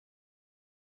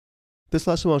This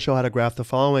lesson will show how to graph the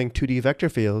following 2D vector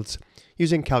fields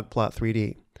using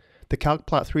CalcPlot3D. The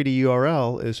CalcPlot3D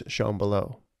URL is shown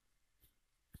below.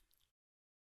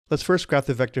 Let's first graph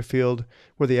the vector field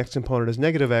where the x component is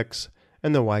negative x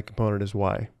and the y component is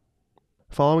y.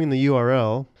 Following the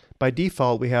URL, by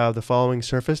default we have the following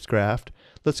surface graphed.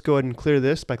 Let's go ahead and clear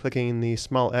this by clicking the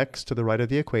small x to the right of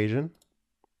the equation.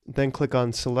 Then click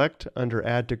on Select under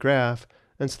Add to Graph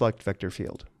and select Vector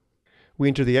Field. We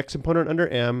enter the x component under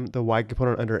M, the y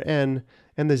component under N,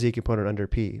 and the z component under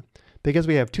P. Because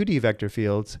we have 2D vector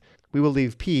fields, we will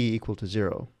leave P equal to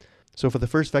 0. So for the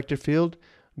first vector field,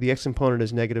 the x component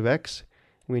is negative x.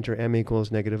 We enter M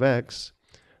equals negative x.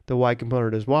 The y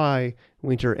component is y.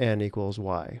 We enter N equals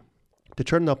y. To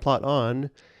turn the plot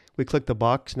on, we click the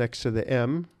box next to the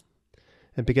M.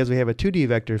 And because we have a 2D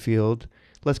vector field,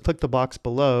 let's click the box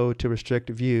below to restrict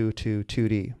view to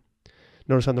 2D.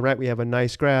 Notice on the right we have a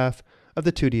nice graph of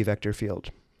the 2D vector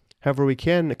field. However, we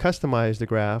can customize the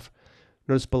graph.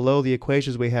 Notice below the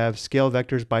equations we have scale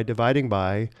vectors by dividing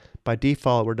by. By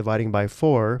default, we're dividing by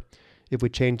 4. If we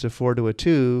change the 4 to a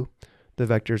 2, the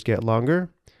vectors get longer.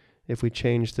 If we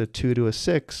change the 2 to a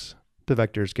 6, the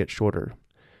vectors get shorter.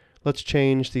 Let's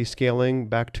change the scaling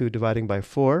back to dividing by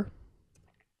 4.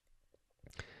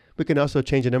 We can also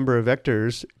change the number of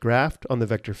vectors graphed on the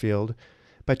vector field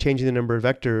by changing the number of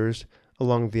vectors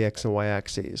along the x and y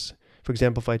axes. For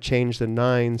example, if I change the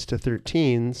 9s to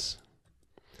 13s,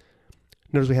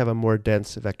 notice we have a more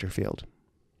dense vector field.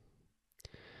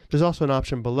 There's also an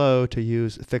option below to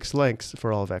use fixed lengths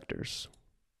for all vectors.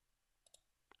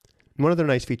 One other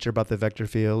nice feature about the vector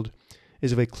field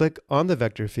is if we click on the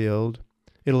vector field,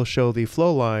 it'll show the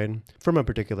flow line from a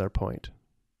particular point.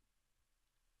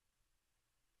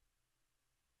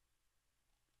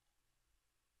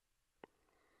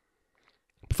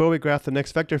 Before we graph the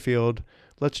next vector field,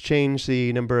 let's change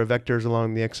the number of vectors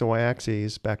along the x and y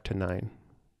axes back to 9.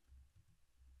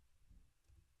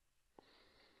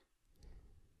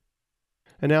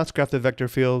 And now let's graph the vector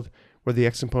field where the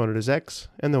x component is x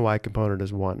and the y component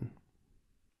is 1.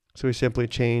 So we simply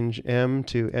change m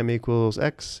to m equals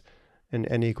x and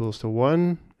n equals to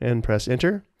 1 and press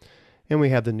enter, and we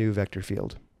have the new vector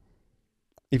field.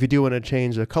 If you do want to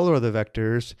change the color of the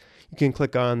vectors, you can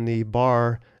click on the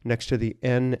bar next to the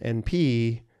N and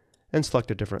P and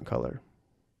select a different color.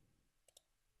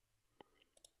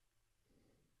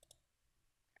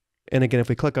 And again, if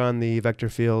we click on the vector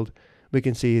field, we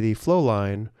can see the flow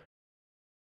line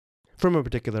from a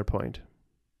particular point.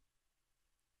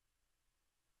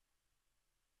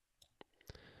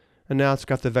 And now let's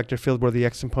graph the vector field where the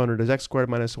x component is x squared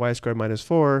minus y squared minus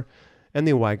 4, and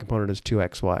the y component is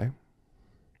 2xy.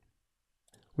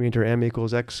 We enter m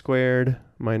equals x squared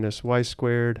minus y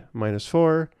squared minus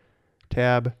 4,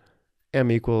 tab,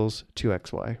 m equals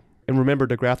 2xy. And remember,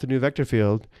 to graph the new vector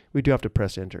field, we do have to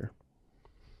press enter.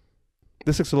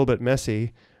 This looks a little bit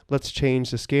messy. Let's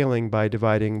change the scaling by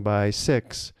dividing by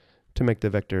 6 to make the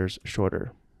vectors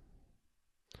shorter.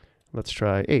 Let's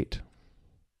try 8.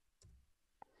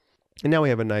 And now we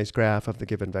have a nice graph of the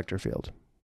given vector field.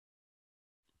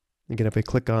 Again, if we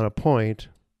click on a point,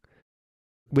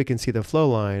 we can see the flow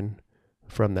line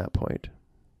from that point.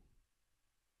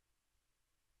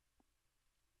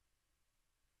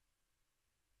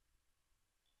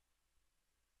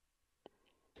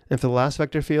 And for the last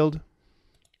vector field,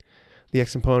 the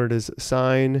x component is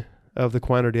sine of the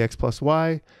quantity x plus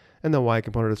y, and the y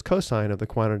component is cosine of the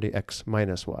quantity x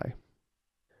minus y.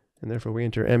 And therefore we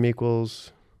enter m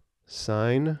equals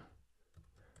sine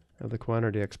of the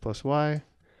quantity x plus y,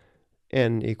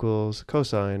 n equals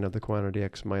cosine of the quantity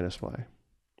x minus y.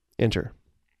 Enter.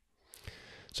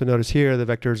 So notice here the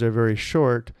vectors are very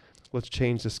short. Let's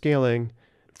change the scaling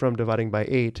from dividing by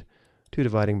 8 to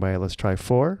dividing by, let's try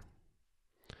 4.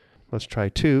 Let's try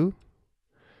 2.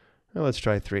 And let's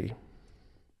try 3.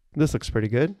 This looks pretty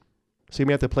good. So you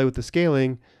may have to play with the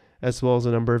scaling as well as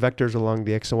the number of vectors along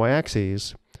the x and y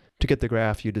axes to get the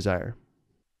graph you desire.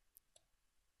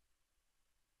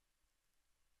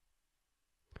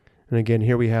 And again,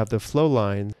 here we have the flow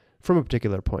line from a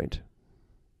particular point.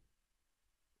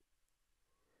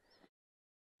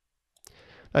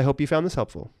 I hope you found this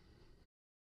helpful.